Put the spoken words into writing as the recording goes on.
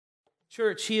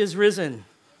Church, he is risen.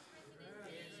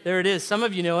 There it is. Some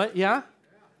of you know it, yeah?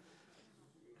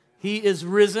 He is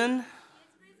risen.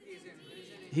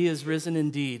 He is risen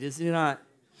indeed, is he not?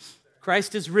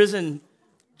 Christ is risen.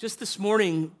 Just this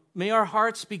morning, may our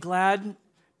hearts be glad.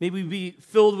 May we be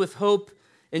filled with hope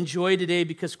and joy today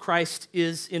because Christ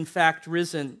is in fact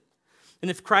risen.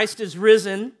 And if Christ is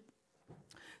risen,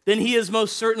 then he is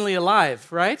most certainly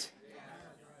alive, right?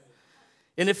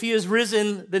 And if he is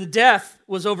risen, then death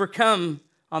was overcome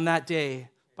on that day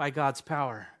by God's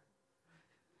power.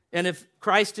 And if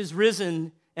Christ is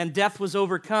risen and death was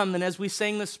overcome, then as we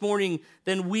sang this morning,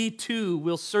 then we too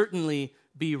will certainly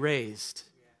be raised.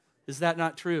 Is that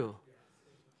not true?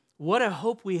 What a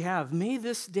hope we have. May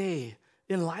this day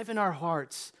enliven our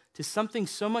hearts to something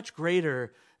so much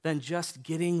greater than just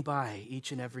getting by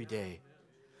each and every day,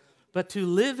 but to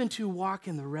live and to walk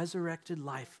in the resurrected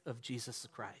life of Jesus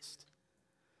Christ.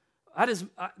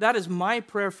 That is my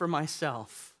prayer for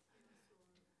myself.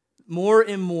 More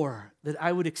and more that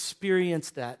I would experience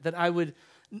that I would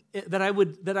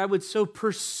so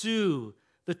pursue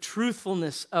the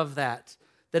truthfulness of that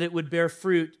it would bear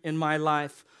fruit in my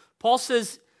life. Paul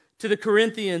says to the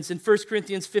Corinthians in 1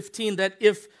 Corinthians 15 that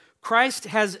if Christ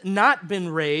has not been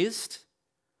raised,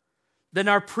 then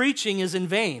our preaching is in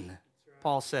vain,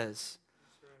 Paul says.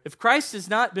 If Christ has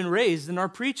not been raised, then our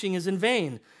preaching is in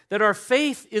vain, that our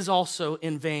faith is also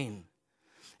in vain.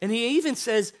 And he even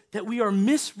says that we are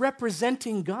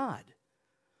misrepresenting God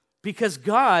because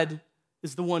God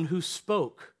is the one who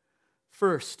spoke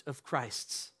first of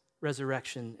Christ's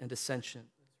resurrection and ascension.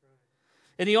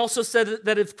 And he also said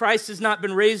that if Christ has not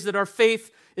been raised, that our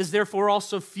faith is therefore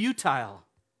also futile,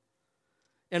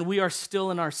 and we are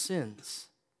still in our sins.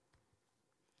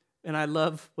 And I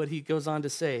love what he goes on to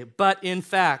say. But in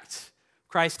fact,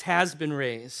 Christ has been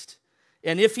raised.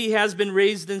 And if he has been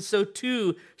raised, then so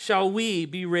too shall we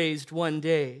be raised one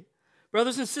day.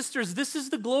 Brothers and sisters, this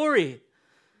is the glory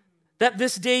that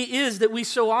this day is that we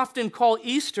so often call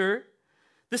Easter.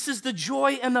 This is the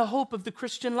joy and the hope of the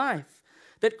Christian life.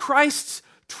 That Christ's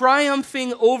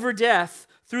triumphing over death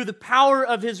through the power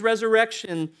of his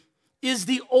resurrection is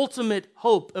the ultimate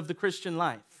hope of the Christian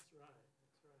life.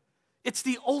 It's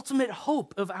the ultimate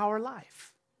hope of our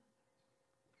life.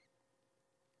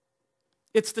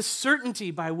 It's the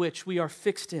certainty by which we are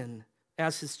fixed in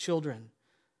as his children.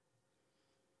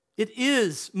 It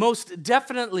is most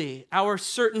definitely our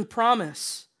certain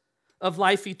promise of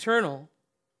life eternal.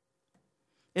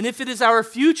 And if it is our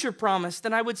future promise,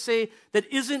 then I would say that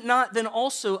isn't not then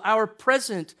also our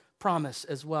present promise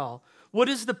as well. What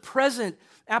is the present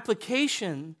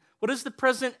application? What is the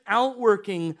present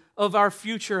outworking of our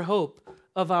future hope,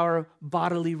 of our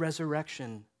bodily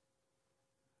resurrection?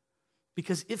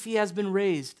 Because if he has been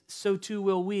raised, so too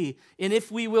will we. And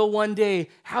if we will one day,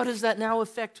 how does that now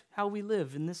affect how we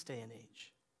live in this day and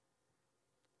age?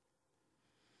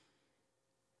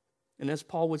 And as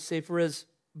Paul would say, for as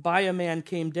by a man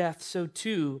came death, so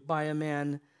too by a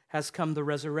man has come the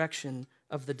resurrection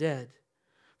of the dead.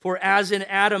 For as in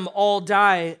Adam all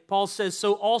die, Paul says,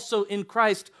 so also in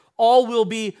Christ all will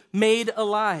be made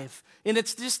alive. And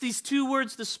it's just these two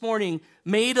words this morning,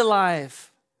 made alive,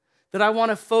 that I want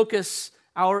to focus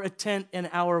our intent and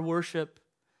our worship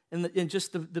and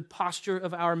just the posture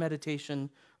of our meditation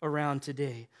around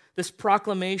today. This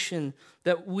proclamation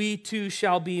that we too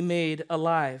shall be made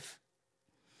alive.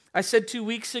 I said 2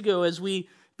 weeks ago as we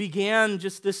began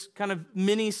just this kind of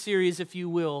mini-series, if you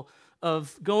will,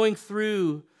 of going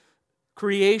through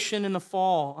creation in the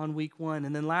fall on week 1.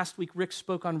 And then last week Rick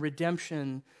spoke on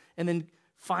redemption. And then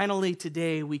finally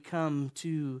today we come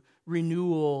to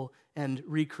renewal and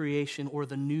recreation, or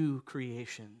the new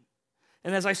creation.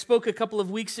 And as I spoke a couple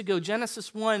of weeks ago,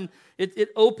 Genesis 1, it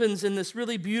opens in this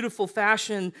really beautiful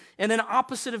fashion. And then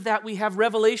opposite of that, we have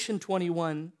Revelation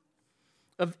 21,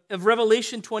 of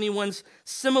Revelation 21's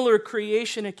similar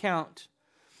creation account.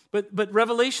 But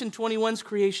Revelation 21's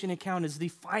creation account is the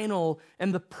final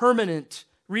and the permanent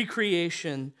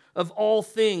recreation of all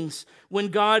things, when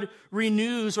God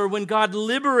renews or when God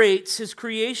liberates his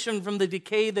creation from the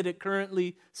decay that it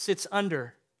currently sits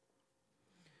under,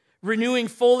 renewing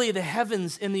fully the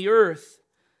heavens and the earth,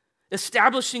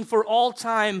 establishing for all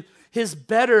time his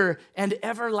better and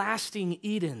everlasting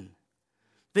Eden.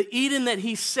 The Eden that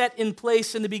he set in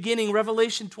place in the beginning.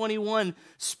 Revelation 21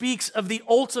 speaks of the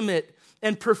ultimate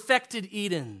and perfected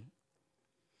Eden.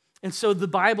 And so the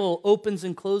Bible opens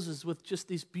and closes with just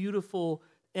these beautiful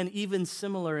and even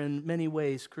similar in many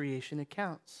ways creation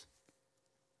accounts.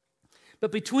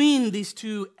 But between these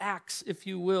two acts, if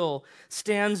you will,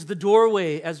 stands the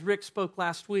doorway, as Rick spoke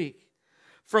last week.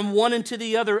 From one into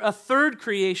the other, a third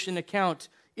creation account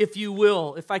if you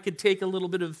will, if I could take a little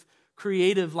bit of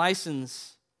creative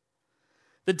license.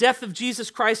 The death of Jesus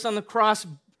Christ on the cross,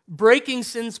 breaking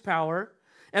sin's power,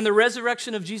 and the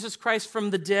resurrection of Jesus Christ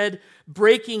from the dead,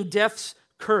 breaking death's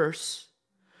curse,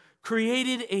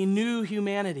 created a new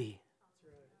humanity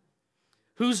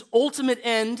whose ultimate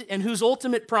end and whose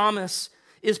ultimate promise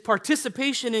is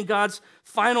participation in God's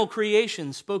final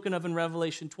creation, spoken of in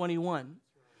Revelation 21.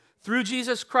 Through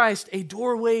Jesus Christ, a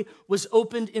doorway was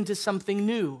opened into something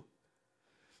new.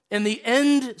 And the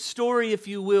end story, if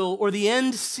you will, or the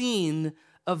end scene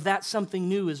of that something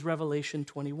new is Revelation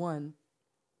 21.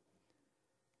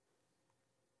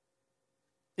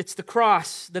 It's the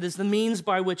cross that is the means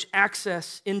by which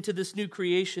access into this new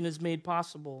creation is made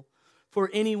possible for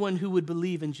anyone who would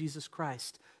believe in Jesus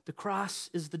Christ. The cross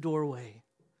is the doorway.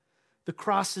 The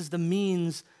cross is the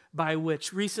means by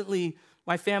which. Recently,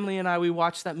 my family and I, we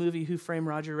watched that movie, Who Framed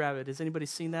Roger Rabbit. Has anybody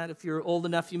seen that? If you're old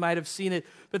enough, you might have seen it.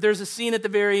 But there's a scene at the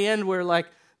very end where like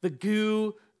the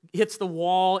goo hits the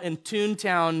wall and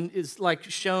Toontown is like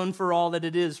shown for all that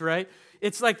it is, right?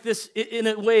 It's like this, in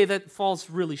a way that falls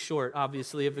really short,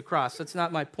 obviously, of the cross. That's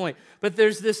not my point. But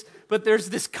there's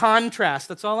this contrast.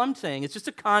 That's all I'm saying. It's just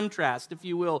a contrast, if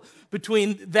you will,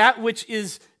 between that which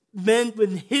is meant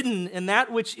and hidden and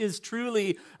that which is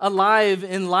truly alive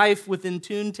in life within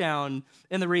Toontown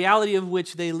and the reality of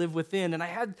which they live within. And I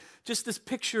had just this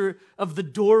picture of the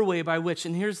doorway by which,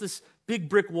 and here's this big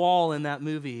brick wall in that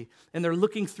movie, and they're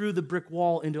looking through the brick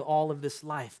wall into all of this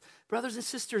life. Brothers and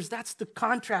sisters, that's the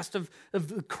contrast of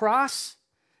the cross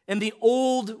and the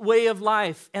old way of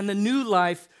life and the new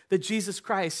life that Jesus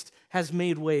Christ has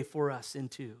made way for us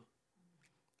into.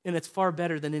 And it's far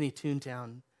better than any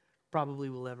Toontown probably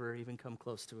will ever even come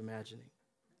close to imagining.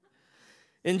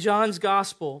 In John's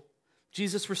gospel,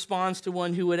 Jesus responds to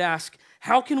one who would ask,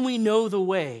 how can we know the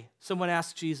way? Someone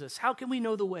asked Jesus, how can we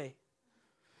know the way?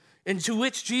 And to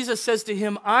which Jesus says to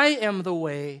him, I am the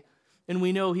way. And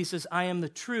we know he says, I am the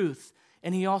truth.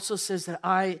 And he also says that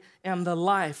I am the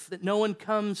life, that no one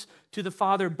comes to the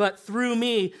Father but through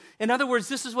me. In other words,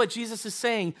 this is what Jesus is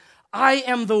saying. I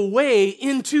am the way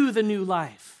into the new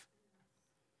life.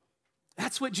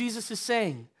 That's what Jesus is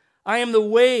saying. I am the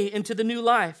way into the new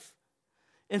life.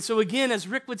 And so again, as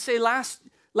Rick would say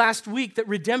last week, that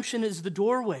redemption is the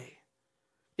doorway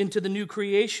into the new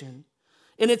creation.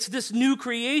 And it's this new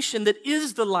creation that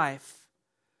is the life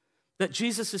that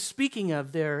Jesus is speaking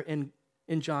of there in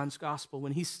John's gospel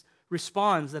when he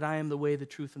responds that I am the way, the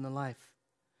truth, and the life.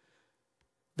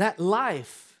 That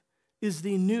life is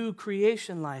the new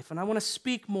creation life. And I want to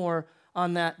speak more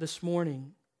on that this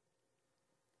morning.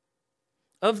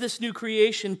 Of this new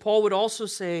creation, Paul would also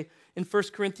say in 1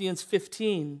 Corinthians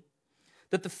 15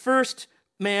 that the first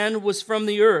man was from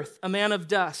the earth, a man of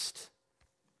dust.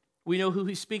 We know who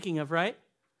he's speaking of, right?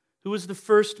 Who was the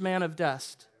first man of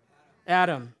dust?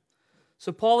 Adam.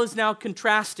 So Paul is now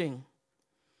contrasting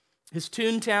his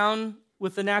Toontown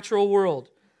with the natural world.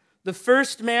 The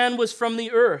first man was from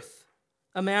the earth,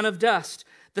 a man of dust.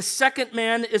 The second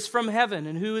man is from heaven.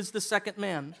 And who is the second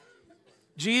man?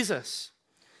 Jesus.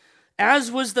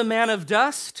 As was the man of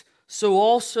dust, so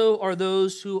also are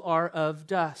those who are of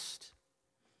dust.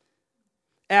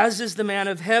 As is the man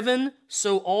of heaven,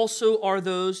 so also are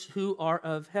those who are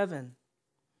of heaven.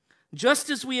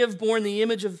 Just as we have borne the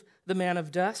image of the man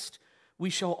of dust, we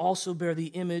shall also bear the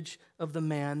image of the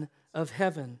man of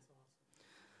heaven.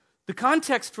 The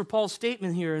context for Paul's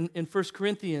statement here in 1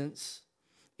 Corinthians,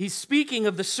 he's speaking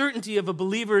of the certainty of a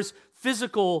believer's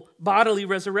physical bodily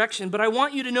resurrection, but I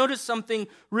want you to notice something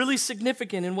really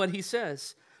significant in what he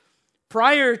says.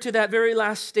 Prior to that very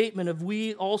last statement of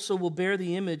we also will bear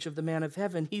the image of the man of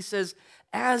heaven, he says,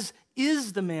 as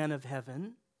is the man of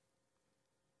heaven,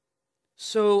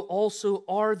 so also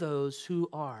are those who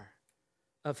are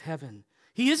of heaven.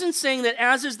 He isn't saying that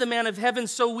as is the man of heaven,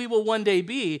 so we will one day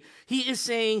be. He is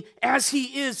saying, as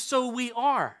he is, so we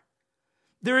are.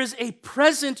 There is a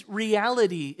present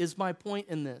reality, is my point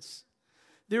in this.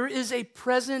 There is a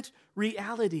present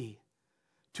reality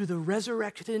to the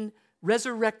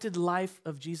resurrected life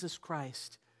of Jesus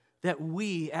Christ that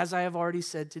we, as I have already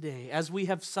said today, as we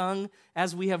have sung,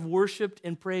 as we have worshiped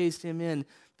and praised him in,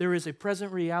 there is a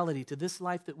present reality to this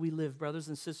life that we live, brothers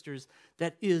and sisters,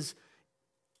 that is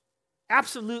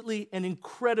absolutely and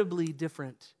incredibly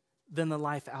different than the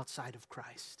life outside of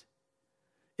Christ.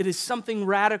 It is something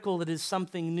radical, it is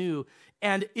something new,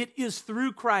 and it is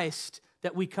through Christ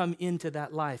that we come into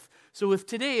that life. So if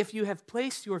today, if you have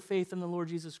placed your faith in the Lord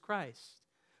Jesus Christ,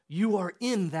 you are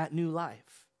in that new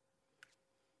life.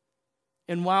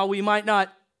 And while we might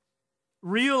not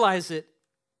realize it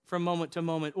from moment to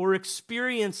moment or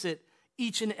experience it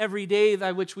each and every day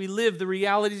by which we live, the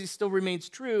reality still remains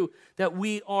true that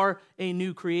we are a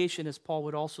new creation, as Paul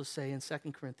would also say in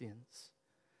 2 Corinthians.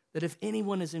 That if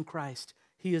anyone is in Christ,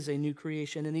 he is a new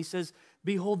creation. And he says,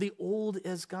 behold, the old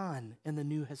is gone and the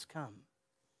new has come.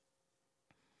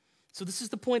 So this is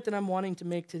the point that I'm wanting to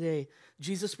make today.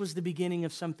 Jesus was the beginning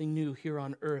of something new here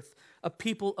on earth, a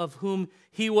people of whom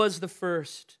he was the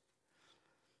first.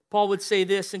 Paul would say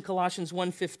this in Colossians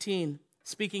 1:15,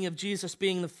 speaking of Jesus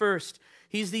being the first.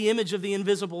 He's the image of the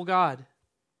invisible God.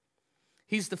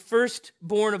 He's the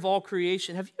firstborn of all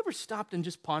creation. Have you ever stopped and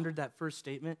just pondered that first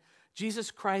statement?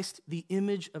 Jesus Christ, the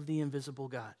image of the invisible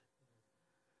God.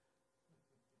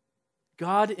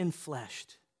 God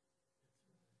enfleshed.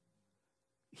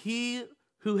 He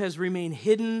who has remained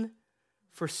hidden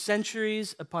for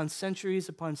centuries upon centuries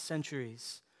upon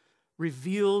centuries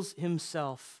reveals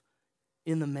himself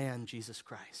in the man, Jesus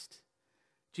Christ.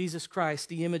 Jesus Christ,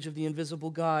 the image of the invisible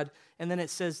God. And then it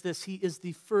says this, he is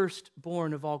the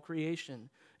firstborn of all creation.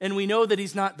 And we know that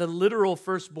he's not the literal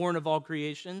firstborn of all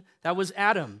creation. That was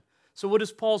Adam. So what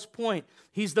is Paul's point?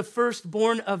 He's the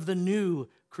firstborn of the new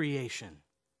creation.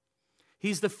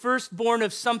 He's the firstborn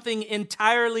of something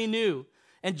entirely new.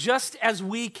 And just as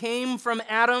we came from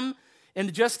Adam,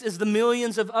 and just as the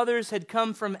millions of others had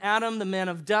come from Adam, the man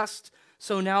of dust,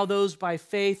 so now those by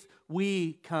faith,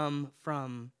 we come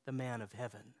from the man of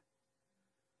heaven.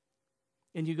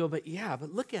 And you go, but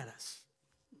look at us.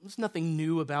 There's nothing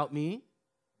new about me.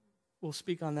 We'll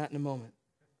speak on that in a moment.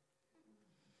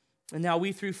 And now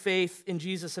we, through faith in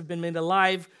Jesus, have been made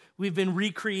alive. We've been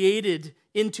recreated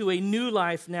into a new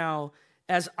life now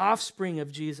as offspring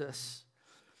of Jesus.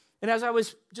 And as I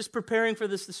was just preparing for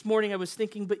this morning, I was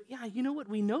thinking, but you know what?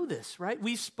 We know this, right?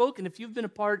 We've spoken. If you've been a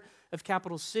part of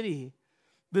Capital City,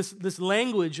 this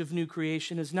language of new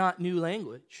creation is not new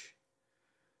language.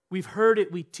 We've heard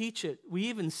it, we teach it, we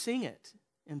even sing it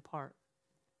in part.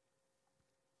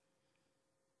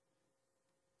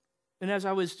 And as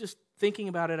I was just thinking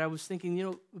about it, I was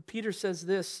thinking, Peter says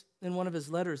this in one of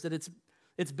his letters, that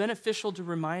it's beneficial to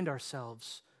remind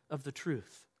ourselves of the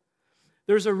truth.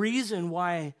 There's a reason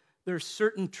why there's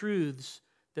certain truths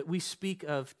that we speak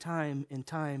of time and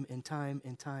time and time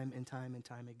and time and time and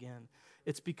time again.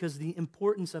 It's because the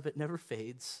importance of it never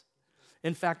fades.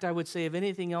 In fact, I would say, if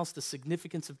anything else, the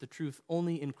significance of the truth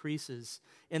only increases,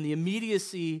 and the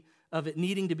immediacy of it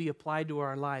needing to be applied to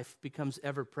our life becomes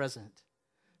ever present,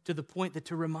 to the point that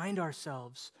to remind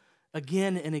ourselves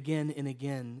again and again and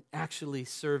again actually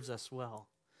serves us well.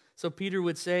 So Peter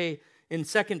would say in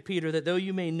 2 Peter that though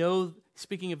you may know,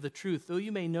 speaking of the truth, though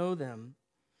you may know them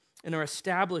and are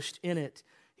established in it,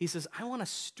 he says, I want to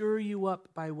stir you up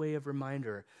by way of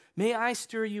reminder. May I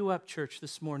stir you up, church,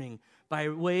 this morning by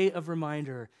way of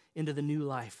reminder into the new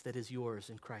life that is yours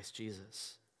in Christ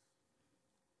Jesus.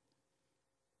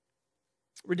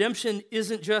 Redemption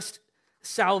isn't just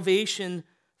salvation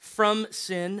from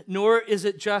sin, nor is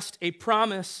it just a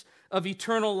promise of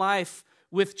eternal life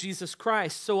with Jesus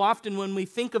Christ. So often when we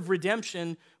think of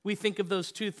redemption, we think of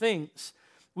those two things.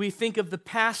 We think of the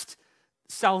past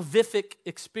salvific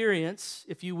experience,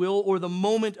 if you will, or the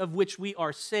moment of which we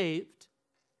are saved.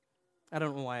 I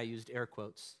don't know why I used air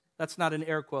quotes. That's not an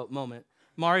air quote moment.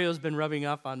 Mario's been rubbing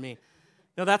off on me.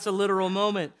 No, that's a literal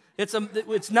moment.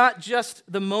 It's not just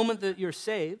the moment that you're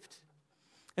saved.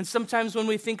 And sometimes when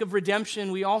we think of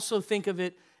redemption, we also think of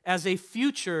it as a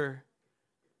future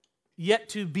yet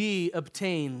to be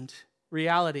obtained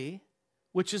reality,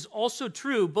 which is also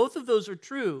true. Both of those are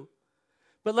true.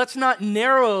 But let's not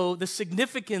narrow the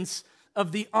significance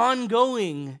of the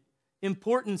ongoing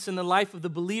importance in the life of the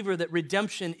believer that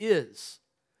redemption is,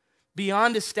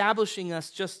 beyond establishing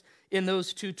us just in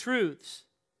those two truths.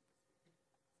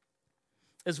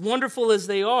 As wonderful as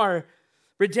they are,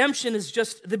 redemption is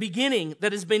just the beginning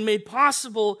that has been made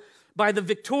possible by the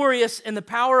victorious and the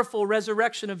powerful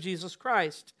resurrection of Jesus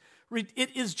Christ.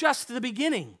 It is just the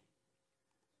beginning.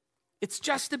 It's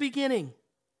just the beginning.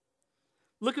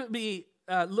 Look with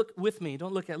me.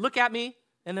 Don't look at. Look at me,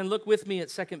 and then look with me at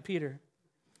 2 Peter.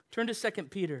 Turn to 2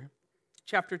 Peter,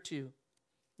 chapter 2.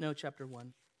 No, chapter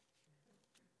 1.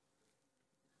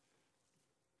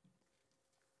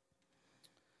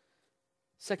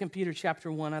 Second Peter chapter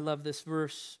 1, I love this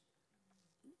verse.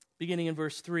 Beginning in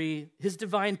verse 3, His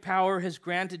divine power has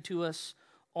granted to us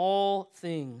all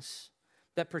things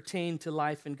that pertain to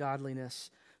life and godliness,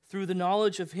 through the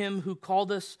knowledge of Him who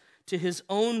called us to His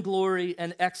own glory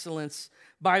and excellence,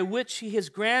 by which He has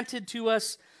granted to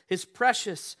us His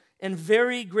precious and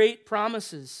very great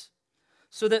promises,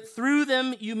 so that through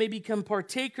them you may become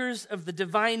partakers of the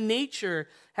divine nature,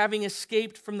 having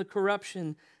escaped from the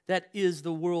corruption that is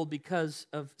the world because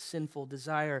of sinful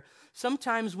desire.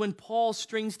 Sometimes when Paul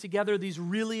strings together these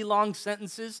really long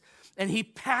sentences and he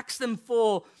packs them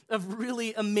full of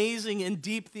really amazing and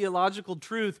deep theological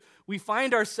truth, we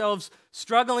find ourselves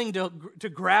struggling to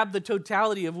grab the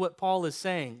totality of what Paul is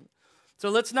saying. So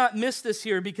let's not miss this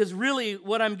here, because really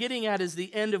what I'm getting at is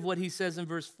the end of what he says in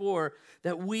verse 4,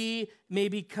 that we may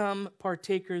become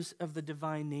partakers of the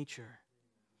divine nature.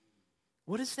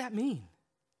 What does that mean?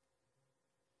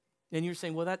 And you're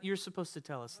saying, well, you're supposed to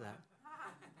tell us that.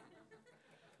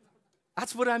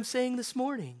 That's what I'm saying this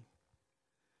morning.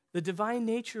 The divine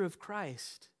nature of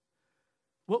Christ.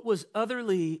 What was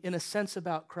otherly in a sense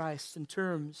about Christ in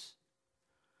terms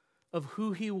of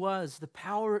who he was, the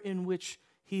power in which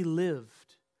he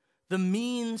lived, the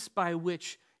means by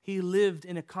which he lived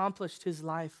and accomplished his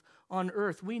life on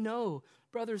earth. We know,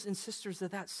 brothers and sisters,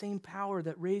 that same power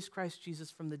that raised Christ Jesus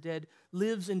from the dead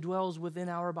lives and dwells within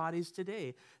our bodies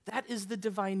today. That is the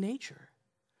divine nature.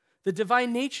 The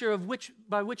divine nature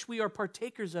by which we are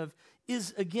partakers of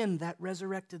is, again, that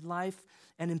resurrected life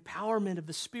and empowerment of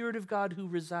the Spirit of God who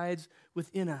resides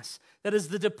within us. That is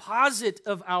the deposit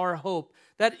of our hope.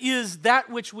 That is that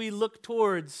which we look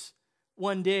towards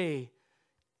one day,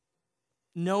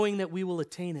 knowing that we will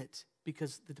attain it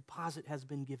because the deposit has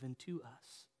been given to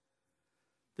us.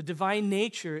 The divine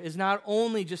nature is not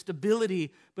only just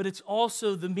ability, but it's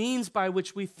also the means by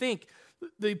which we think.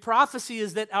 The prophecy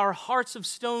is that our hearts of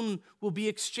stone will be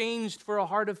exchanged for a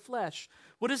heart of flesh.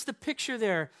 What is the picture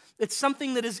there? It's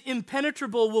something that is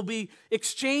impenetrable will be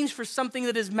exchanged for something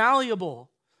that is malleable,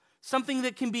 something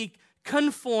that can be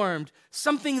conformed,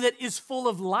 something that is full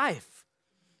of life.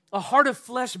 A heart of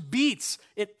flesh beats,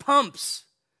 it pumps,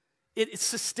 it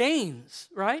sustains,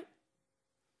 right?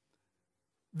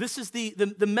 This is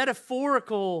the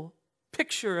metaphorical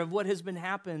picture of what has been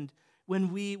happened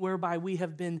whereby we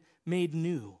have been made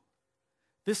new.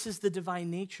 This is the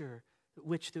divine nature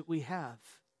that we have.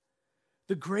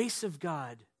 The grace of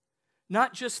God,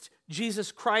 not just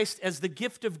Jesus Christ as the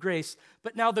gift of grace,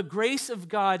 but now the grace of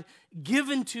God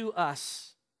given to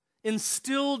us,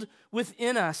 instilled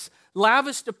within us,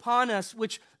 lavished upon us,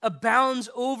 which abounds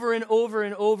over and over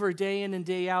and over, day in and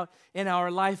day out in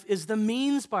our life, is the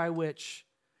means by which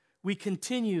we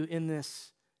continue in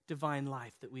this divine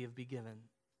life that we have been given.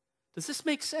 Does this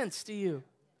make sense to you?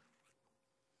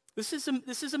 This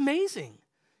is amazing.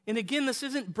 And again, this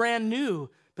isn't brand new,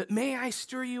 but may I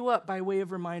stir you up by way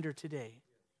of reminder today.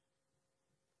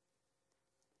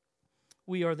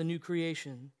 We are the new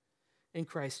creation in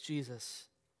Christ Jesus.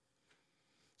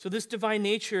 So this divine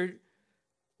nature,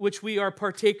 which we are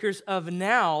partakers of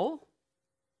now,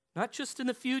 not just in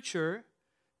the future,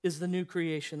 is the new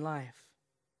creation life.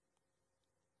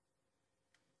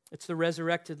 It's the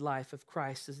resurrected life of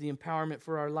Christ as the empowerment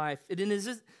for our life. It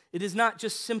is not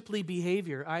just simply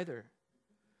behavior either.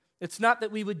 It's not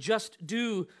that we would just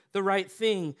do the right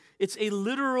thing. It's a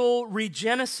literal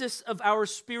regenesis of our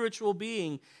spiritual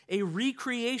being, a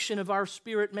recreation of our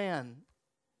spirit man.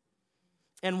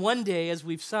 And one day, as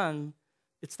we've sung,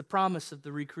 it's the promise of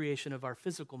the recreation of our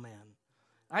physical man.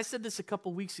 I said this a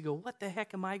couple weeks ago, what the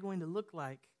heck am I going to look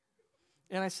like?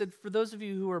 And I said, for those of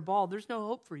you who are bald, there's no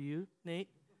hope for you, Nate.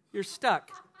 You're stuck.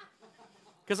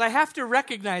 Because I have to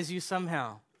recognize you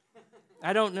somehow.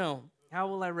 I don't know. How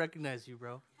will I recognize you,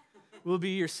 bro? Will it be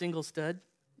your single stud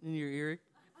in your ear?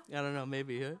 I don't know,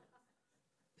 maybe.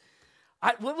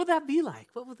 Huh? What will that be like?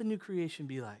 What will the new creation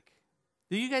be like?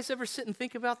 Do you guys ever sit and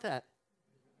think about that?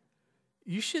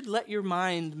 You should let your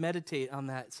mind meditate on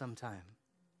that sometime.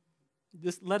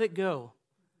 Just let it go.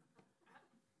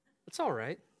 It's all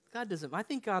right. I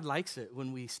think God likes it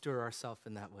when we stir ourselves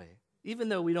in that way, even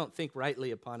though we don't think rightly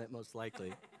upon it, most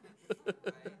likely.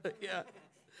 Yeah.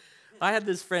 I had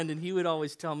this friend, and he would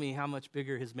always tell me how much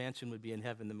bigger his mansion would be in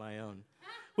heaven than my own,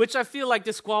 which I feel like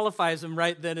disqualifies him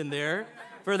right then and there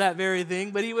for that very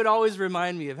thing. But he would always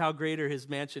remind me of how greater his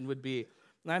mansion would be.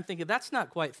 And I'm thinking, that's not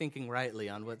quite thinking rightly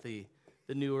on what the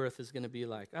new earth is going to be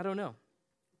like. I don't know.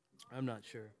 I'm not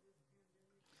sure.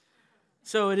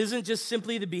 So it isn't just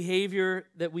simply the behavior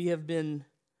that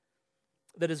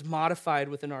is modified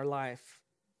within our life.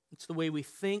 It's the way we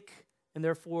think, and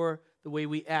therefore the way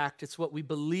we act. It's what we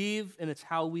believe, and it's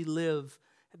how we live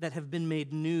that have been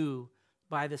made new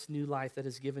by this new life that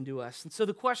is given to us. And so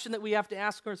the question that we have to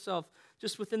ask ourselves,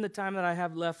 just within the time that I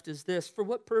have left, is this: for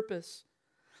what purpose?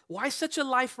 Why such a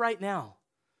life right now?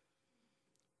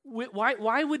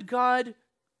 Why would God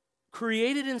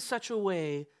create it in such a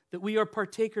way that we are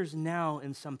partakers now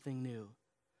in something new?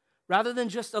 Rather than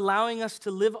just allowing us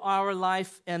to live our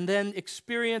life and then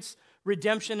experience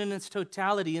redemption in its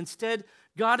totality. Instead,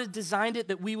 God had designed it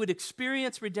that we would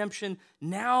experience redemption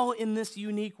now in this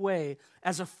unique way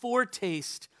as a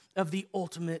foretaste of the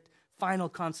ultimate final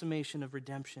consummation of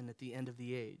redemption at the end of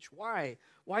the age. Why?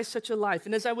 Why such a life?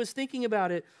 And as I was thinking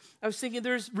about it, I was thinking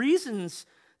there's reasons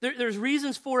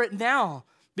for it now,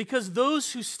 because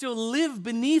those who still live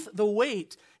beneath the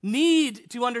weight need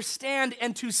to understand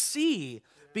and to see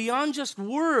beyond just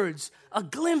words a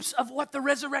glimpse of what the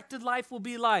resurrected life will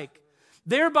be like,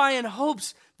 thereby in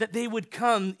hopes that they would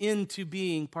come into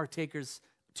being partakers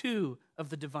too of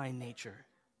the divine nature.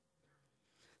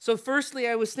 So firstly,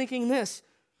 I was thinking this: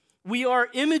 we are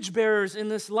image bearers in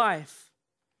this life,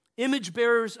 image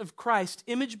bearers of Christ,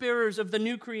 image bearers of the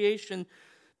new creation,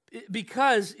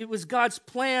 because it was God's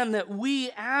plan that we,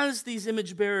 as these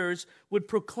image bearers, would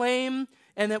proclaim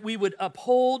and that we would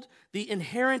uphold the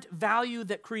inherent value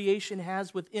that creation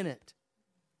has within it.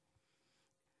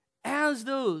 As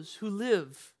those who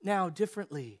live now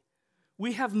differently,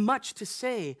 we have much to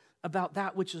say about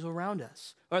that which is around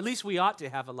us, or at least we ought to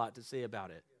have a lot to say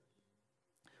about it.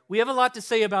 We have a lot to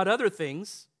say about other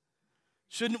things.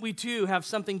 Shouldn't we too have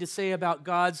something to say about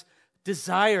God's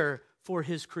desire for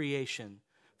his creation,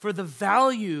 for the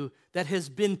value that has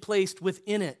been placed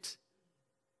within it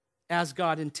as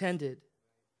God intended?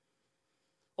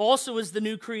 Also, as the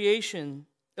new creation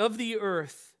of the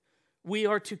earth, we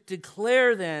are to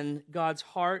declare then God's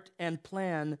heart and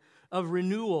plan of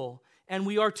renewal, and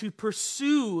we are to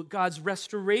pursue God's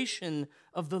restoration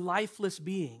of the lifeless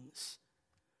beings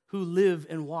who live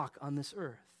and walk on this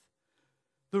earth.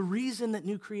 The reason that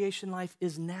new creation life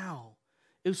is now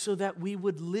is so that we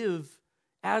would live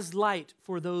as light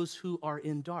for those who are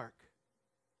in dark,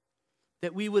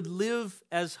 that we would live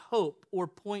as hope or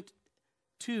point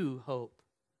to hope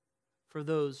for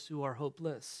those who are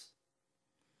hopeless.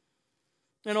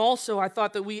 And also, I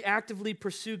thought that we actively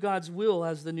pursue God's will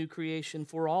as the new creation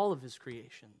for all of his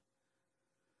creation.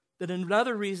 That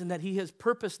another reason that he has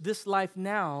purposed this life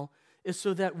now is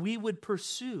so that we would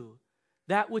pursue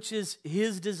that which is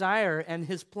his desire and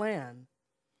his plan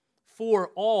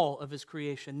for all of his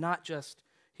creation, not just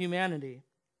humanity.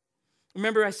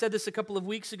 Remember, I said this a couple of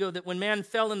weeks ago, that when man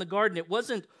fell in the garden, it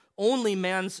wasn't only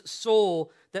man's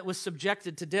soul that was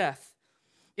subjected to death.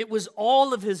 It was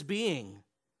all of his being.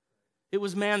 It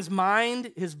was man's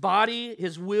mind, his body,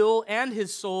 his will, and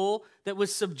his soul that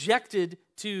was subjected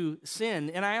to sin.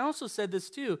 And I also said this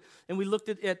too, and we looked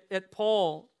at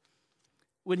Paul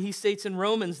when he states in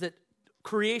Romans that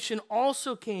creation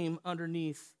also came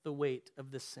underneath the weight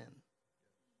of this sin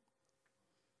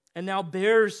and now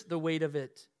bears the weight of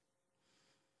it.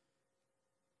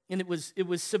 And it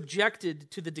was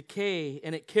subjected to the decay,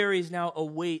 and it carries now a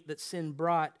weight that sin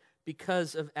brought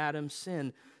because of Adam's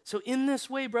sin. So in this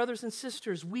way, brothers and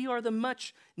sisters, we are the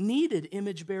much needed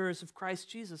image bearers of Christ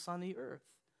Jesus on the earth,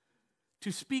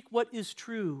 to speak what is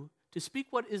true, to speak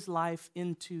what is life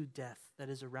into death that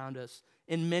is around us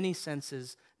in many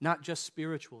senses, not just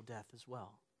spiritual death as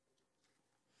well.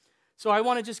 So I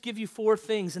want to just give you 4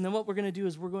 things, and then what we're going to do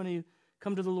is we're going to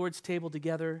come to the Lord's table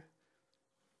together,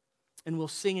 and we'll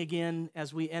sing again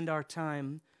as we end our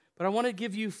time. But I want to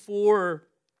give you 4.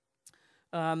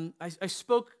 I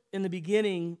spoke in the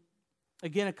beginning,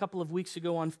 again a couple of weeks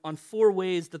ago, on 4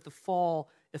 ways that the fall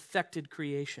affected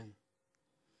creation.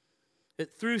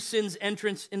 That through sin's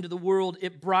entrance into the world,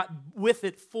 it brought with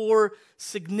it 4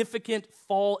 significant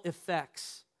fall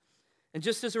effects. And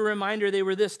just as a reminder, they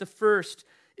were this. The first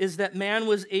is that man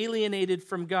was alienated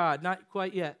from God. Not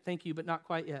quite yet. Thank you, but not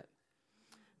quite yet.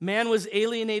 Man was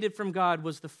alienated from God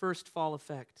was the first fall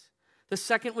effect. The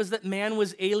second was that man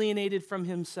was alienated from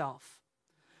himself.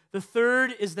 The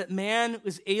third is that man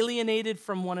was alienated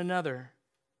from one another.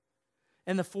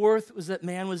 And the fourth was that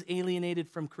man was alienated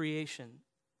from creation.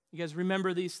 You guys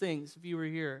remember these things if you were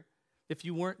here. If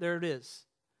you weren't, there it is.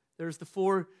 There's the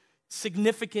 4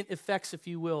 significant effects, if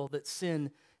you will, that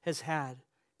sin has had.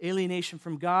 Alienation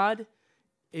from God,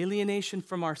 alienation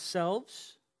from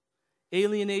ourselves,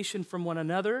 alienation from one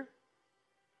another.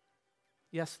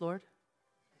 Yes, Lord?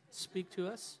 Speak to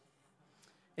us.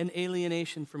 And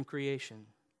alienation from creation.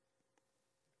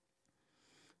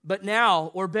 But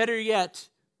now, or better yet,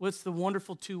 what's the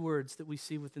wonderful 2 words that we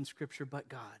see within Scripture? But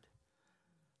God.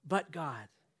 But God,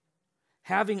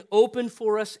 having opened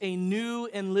for us a new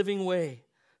and living way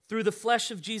through the flesh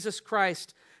of Jesus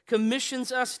Christ,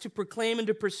 commissions us to proclaim and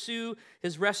to pursue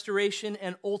his restoration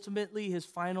and ultimately his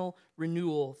final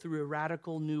renewal through a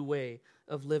radical new way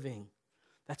of living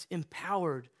that's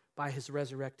empowered by his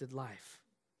resurrected life.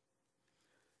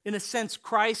 In a sense,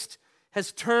 Christ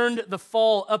has turned the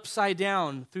fall upside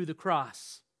down through the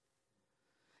cross.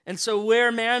 And so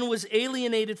where man was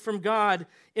alienated from God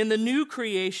in the new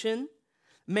creation,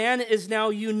 man is now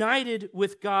united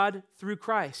with God through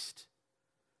Christ.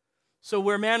 So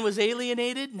where man was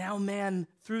alienated, now man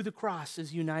through the cross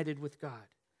is united with God.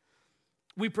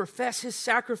 We profess his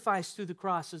sacrifice through the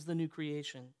cross as the new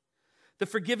creation. The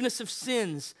forgiveness of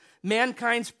sins,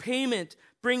 mankind's payment,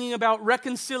 bringing about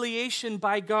reconciliation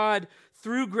by God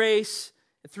through grace,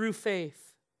 through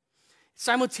faith.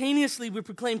 Simultaneously, we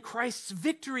proclaim Christ's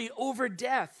victory over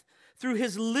death through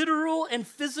his literal and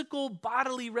physical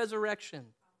bodily resurrection,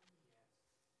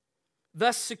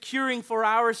 thus securing for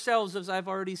ourselves, as I've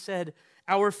already said,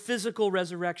 our physical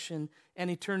resurrection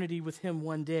and eternity with him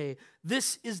one day.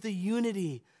 This is the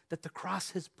unity that the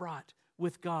cross has brought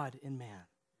with God and man.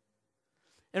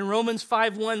 And Romans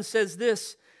 5:1 says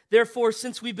this, therefore,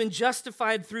 since we've been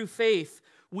justified through faith,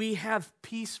 we have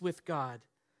peace with God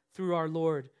through our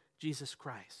Lord Jesus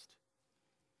Christ.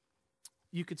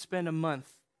 You could spend a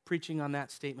month preaching on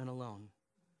that statement alone.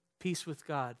 Peace with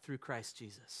God through Christ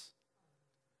Jesus.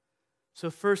 So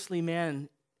firstly, man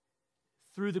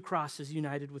through the cross is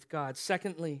united with God.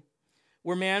 Secondly,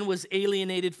 where man was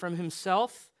alienated from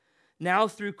himself, now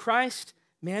through Christ,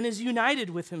 man is united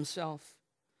with himself.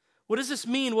 What does this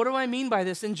mean? What do I mean by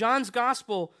this? In John's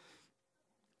Gospel,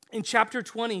 in chapter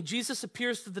 20, Jesus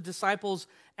appears to the disciples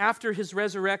after his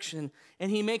resurrection,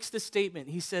 and he makes this statement.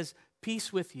 He says,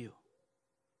 peace with you.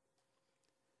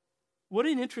 What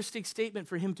an interesting statement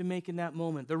for him to make in that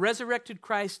moment. The resurrected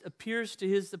Christ appears to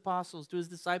his apostles, to his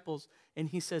disciples, and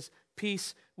he says,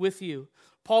 peace with you.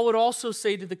 Paul would also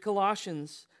say to the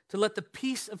Colossians to let the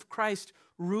peace of Christ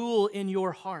rule in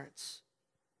your hearts.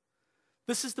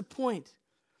 This is the point.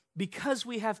 Because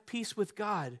we have peace with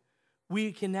God,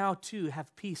 we can now too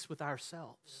have peace with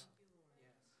ourselves.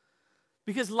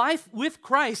 Because life with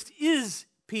Christ is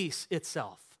peace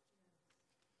itself.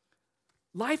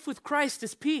 Life with Christ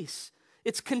is peace.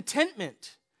 It's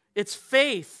contentment. It's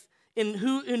faith in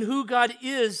who God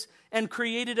is and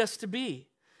created us to be.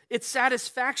 It's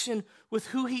satisfaction with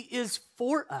who he is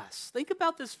for us. Think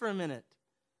about this for a minute.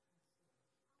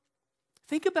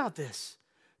 Think about this.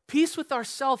 Peace with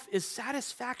ourselves is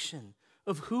satisfaction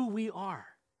of who we are.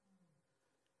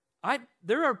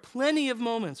 There are plenty of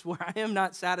moments where I am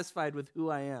not satisfied with who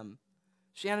I am.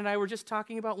 Shannon and I were just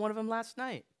talking about one of them last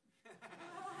night.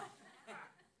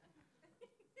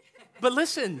 But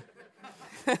listen,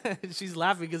 she's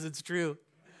laughing because it's true.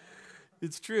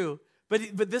 It's true.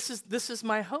 But this is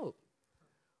my hope.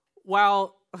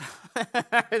 While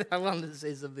I wanted to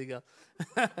say something else.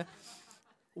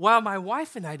 While my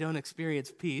wife and I don't experience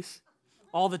peace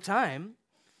all the time,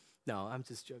 no, I'm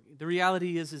just joking. The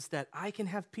reality is that I can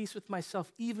have peace with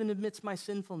myself even amidst my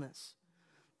sinfulness.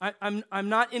 I'm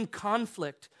not in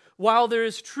conflict. While there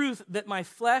is truth that my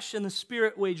flesh and the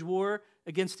spirit wage war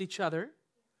against each other,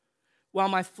 while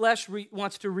my flesh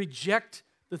wants to reject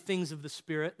the things of the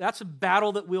Spirit, that's a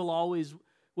battle that we'll always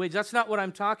wage. That's not what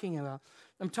I'm talking about.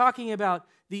 I'm talking about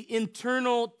the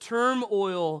internal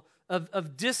turmoil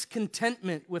of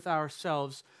discontentment with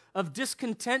ourselves, of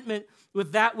discontentment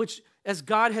with that which as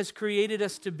God has created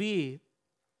us to be.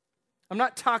 I'm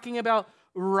not talking about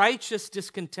righteous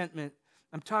discontentment.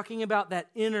 I'm talking about that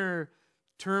inner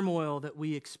turmoil that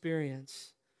we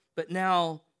experience. But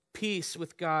now peace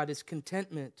with God is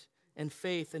contentment and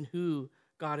faith in who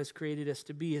God has created us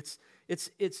to be.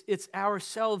 It's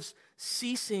ourselves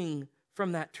ceasing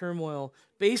from that turmoil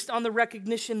based on the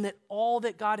recognition that all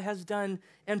that God has done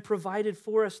and provided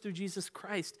for us through Jesus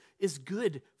Christ is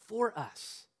good for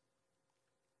us.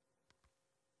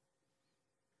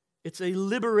 It's a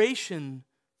liberation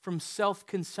from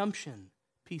self-consumption,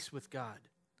 peace with God.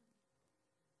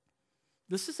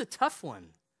 This is a tough one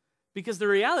because the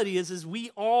reality is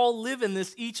we all live in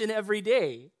this each and every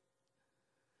day.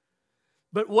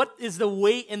 But what is the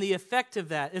weight and the effect of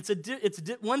that? It's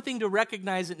one thing to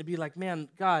recognize it and to be like, man,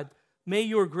 God, may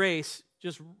your grace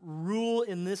just rule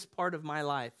in this part of my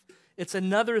life. It's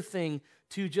another thing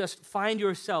to just find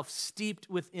yourself steeped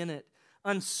within it,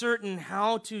 uncertain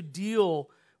how to deal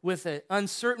with it,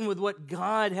 uncertain with what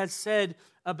God has said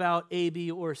about A,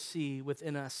 B, or C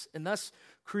within us, and thus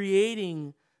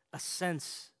creating a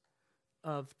sense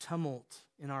of tumult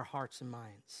in our hearts and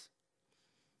minds.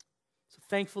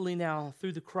 Thankfully now,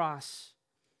 through the cross,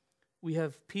 we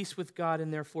have peace with God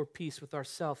and therefore peace with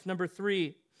ourselves. Number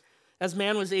 3, as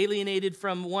man was alienated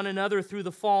from one another through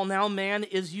the fall, now man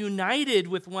is united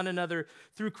with one another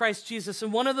through Christ Jesus.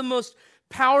 And one of the most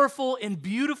powerful and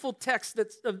beautiful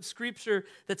texts of Scripture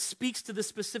that speaks to this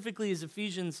specifically is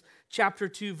Ephesians chapter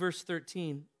 2, verse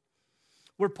 13,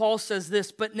 where Paul says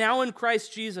this, "But now in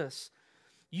Christ Jesus,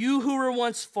 you who were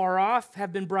once far off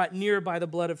have been brought near by the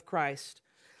blood of Christ.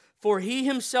 For he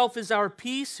himself is our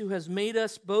peace, who has made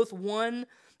us both one,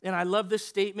 and I love this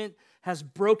statement, has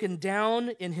broken down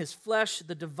in his flesh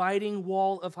the dividing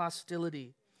wall of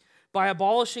hostility, by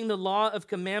abolishing the law of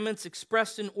commandments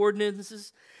expressed in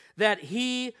ordinances, that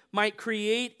he might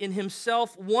create in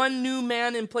himself one new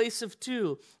man in place of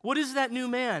two. What is that new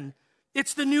man?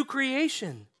 It's the new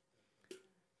creation.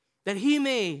 That he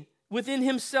may within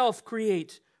himself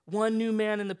create one new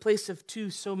man in the place of two,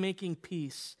 so making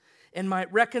peace, and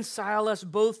might reconcile us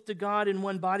both to God in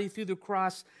one body through the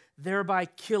cross, thereby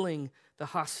killing the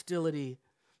hostility.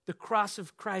 The cross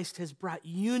of Christ has brought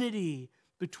unity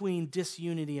between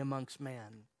disunity amongst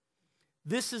man.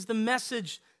 This is the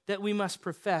message that we must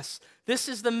profess. This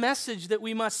is the message that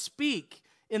we must speak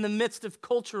in the midst of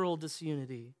cultural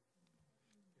disunity.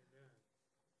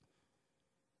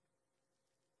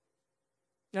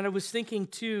 And I was thinking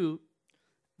too,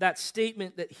 that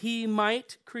statement that he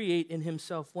might create in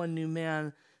himself one new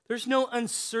man, there's no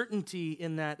uncertainty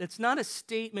in that. It's not a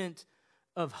statement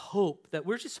of hope, that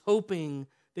we're just hoping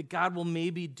that God will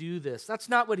maybe do this. That's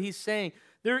not what he's saying.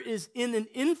 There is in an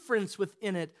inference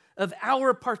within it of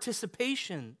our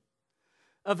participation,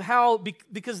 of how,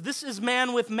 because this is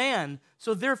man with man,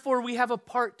 so therefore we have a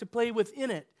part to play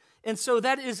within it. And so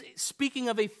that is speaking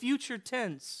of a future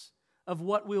tense of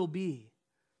what will be.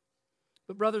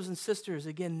 But brothers and sisters,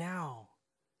 again,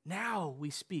 now we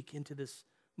speak into this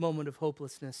moment of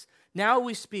hopelessness. Now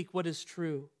we speak what is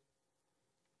true.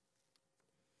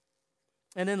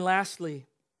 And then lastly,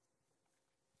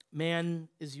 man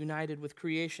is united with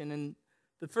creation. And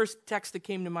the first text that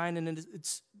came to mind, and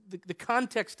it's the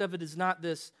context of it is not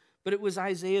this, but it was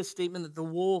Isaiah's statement that the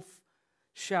wolf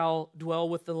shall dwell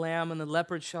with the lamb, and the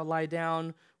leopard shall lie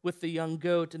down with the young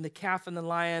goat, and the calf and the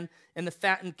lion and the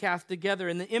fattened calf together.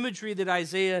 And the imagery that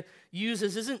Isaiah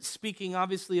uses isn't speaking,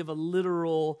 obviously, of a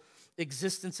literal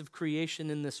existence of creation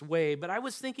in this way, but I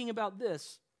was thinking about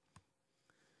this.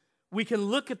 We can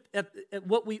look at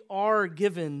what we are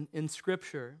given in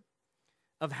Scripture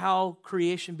of how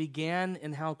creation began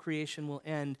and how creation will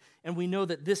end, and we know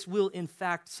that this will, in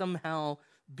fact, somehow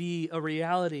be a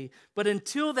reality. But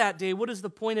until that day, what is the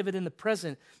point of it in the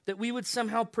present? That we would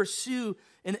somehow pursue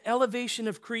an elevation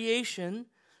of creation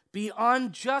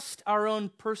beyond just our own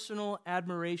personal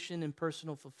admiration and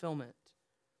personal fulfillment.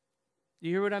 Do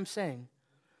you hear what I'm saying?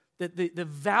 That the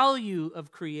value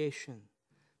of creation,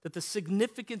 that the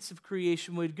significance of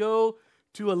creation would go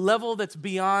to a level that's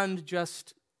beyond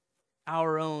just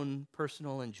our own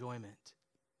personal enjoyment,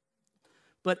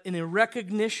 but in a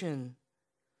recognition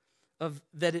of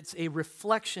that it's a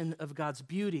reflection of God's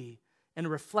beauty and a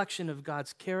reflection of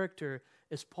God's character,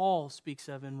 as Paul speaks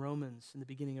of in Romans, in the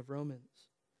beginning of Romans.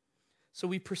 So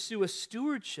we pursue a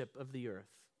stewardship of the earth.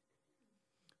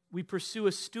 We pursue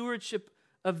a stewardship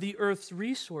of the earth's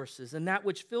resources and that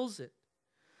which fills it.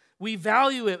 We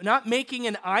value it, not making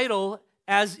an idol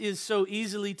as is so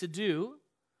easily to do.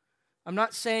 I'm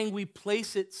not saying we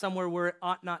place it somewhere where it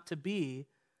ought not to be,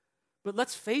 but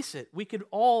let's face it, we could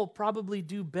all probably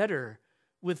do better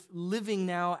with living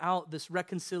now out this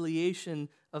reconciliation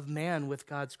of man with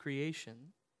God's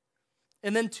creation.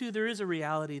 And then too, there is a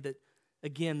reality that,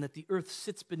 again, that the earth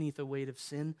sits beneath a weight of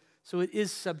sin, so it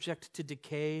is subject to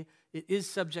decay, it is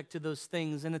subject to those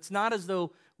things, and it's not as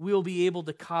though we'll be able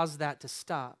to cause that to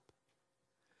stop.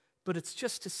 But it's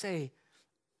just to say,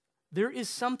 there is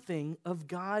something of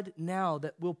God now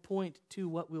that will point to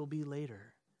what will be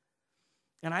later.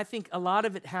 And I think a lot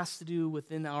of it has to do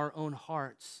within our own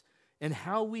hearts and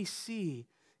how we see,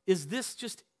 is this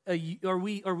just, are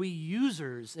we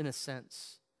users in a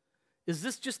sense? Is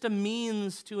this just a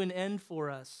means to an end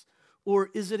for us? Or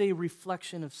is it a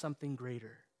reflection of something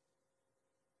greater?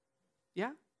 Yeah?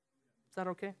 Is that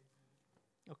okay?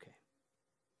 Okay.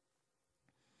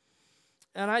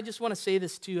 And I just want to say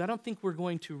this too. I don't think we're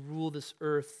going to rule this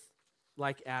earth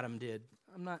like Adam did.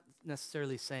 I'm not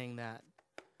necessarily saying that.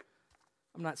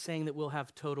 I'm not saying that we'll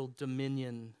have total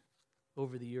dominion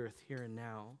over the earth here and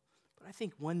now. But I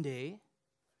think one day,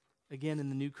 again in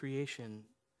the new creation,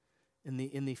 in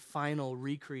the final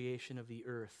recreation of the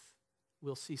earth,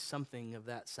 we'll see something of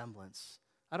that semblance.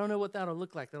 I don't know what that'll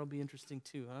look like. That'll be interesting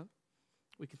too, huh?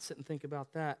 We could sit and think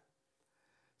about that.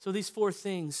 So these four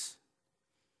things: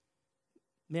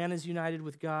 man is united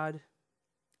with God,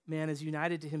 man is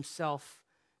united to himself,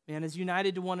 man is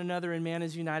united to one another, and man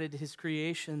is united to his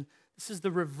creation. This is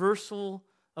the reversal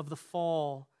of the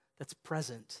fall that's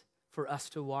present for us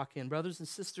to walk in. Brothers and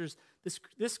sisters,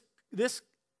 this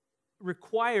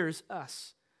requires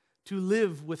us to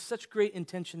live with such great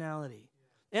intentionality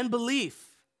and belief.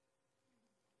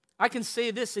 I can say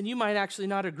this, and you might actually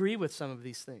not agree with some of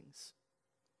these things.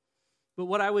 But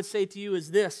what I would say to you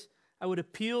is this: I would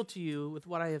appeal to you with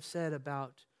what I have said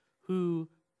about who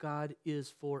God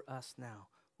is for us now.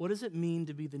 What does it mean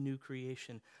to be the new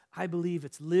creation? I believe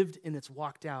it's lived and it's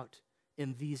walked out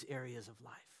in these areas of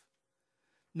life.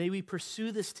 May we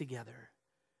pursue this together.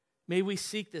 May we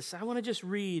seek this. I want to just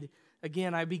read,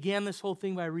 again, I began this whole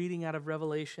thing by reading out of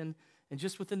Revelation, and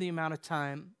just within the amount of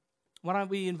time, why don't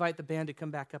we invite the band to come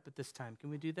back up at this time?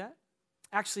 Can we do that?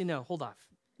 Actually, no, hold off.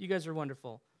 You guys are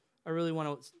wonderful. I really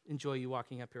want to enjoy you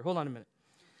walking up here. Hold on a minute.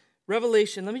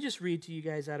 Revelation, let me just read to you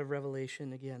guys out of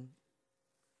Revelation again.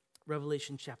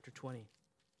 Revelation chapter 20.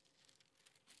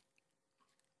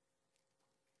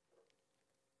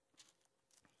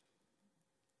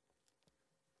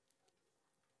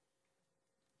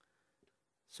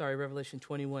 Revelation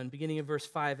 21, beginning of verse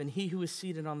 5. And he who was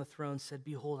seated on the throne said,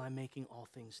 Behold, I'm making all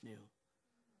things new.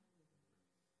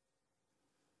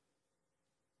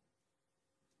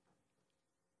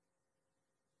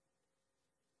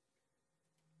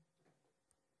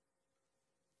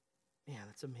 Man,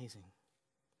 that's amazing.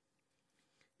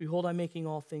 Behold, I'm making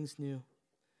all things new.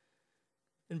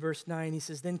 In verse 9, he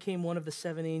says, Then came one of the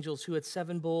seven angels who had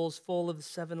 7 bowls full of the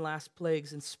 7 last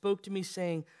plagues and spoke to me,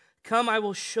 saying, Come, I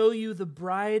will show you the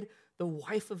bride, the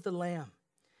wife of the Lamb.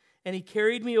 And he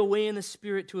carried me away in the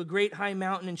Spirit to a great high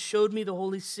mountain and showed me the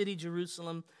holy city,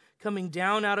 Jerusalem, coming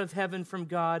down out of heaven from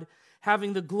God,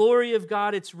 having the glory of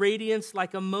God, its radiance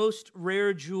like a most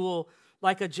rare jewel,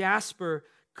 like a jasper,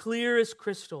 clear as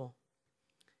crystal.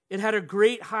 It had a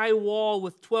great high wall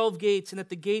with 12 gates, and at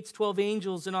the gates 12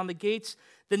 angels, and on the gates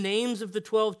the names of the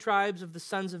 12 tribes of the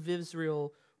sons of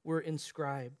Israel were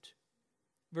inscribed.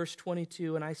 Verse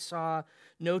 22, And I saw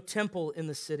no temple in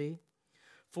the city,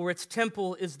 for its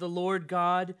temple is the Lord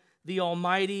God, the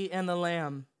Almighty, and the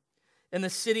Lamb. And the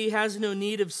city has no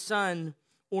need of sun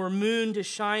or moon to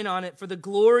shine on it, for the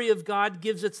glory of God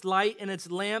gives its light, and its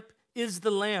lamp is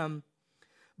the Lamb.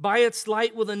 By its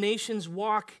light will the nations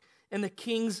walk, and the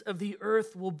kings of the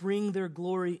earth will bring their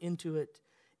glory into it,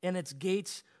 and its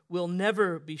gates will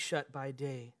never be shut by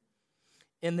day,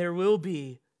 and there will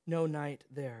be no night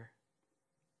there.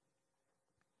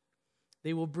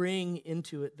 They will bring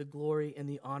into it the glory and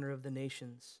the honor of the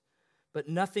nations, but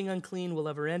nothing unclean will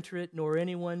ever enter it, nor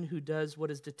anyone who does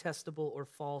what is detestable or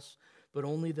false, but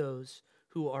only those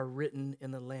who are written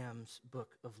in the Lamb's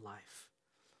book of life.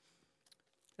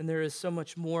 And there is so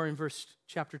much more in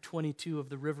chapter 22 of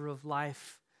the river of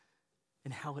life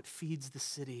and how it feeds the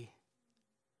city,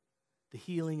 the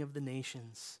healing of the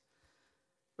nations.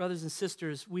 Brothers and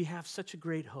sisters, we have such a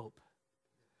great hope.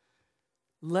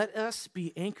 Let us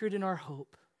be anchored in our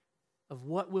hope of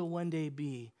what will one day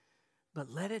be,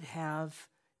 but let it have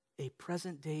a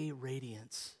present day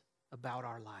radiance about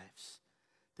our lives,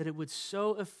 that it would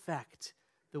so affect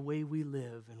the way we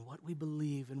live and what we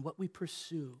believe and what we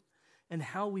pursue and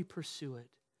how we pursue it,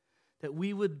 that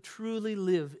we would truly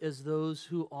live as those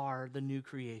who are the new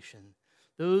creation,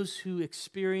 those who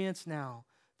experience now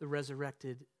the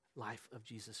resurrected life of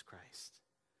Jesus Christ.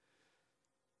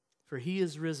 For he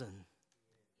is risen.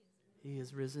 He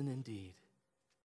is risen indeed.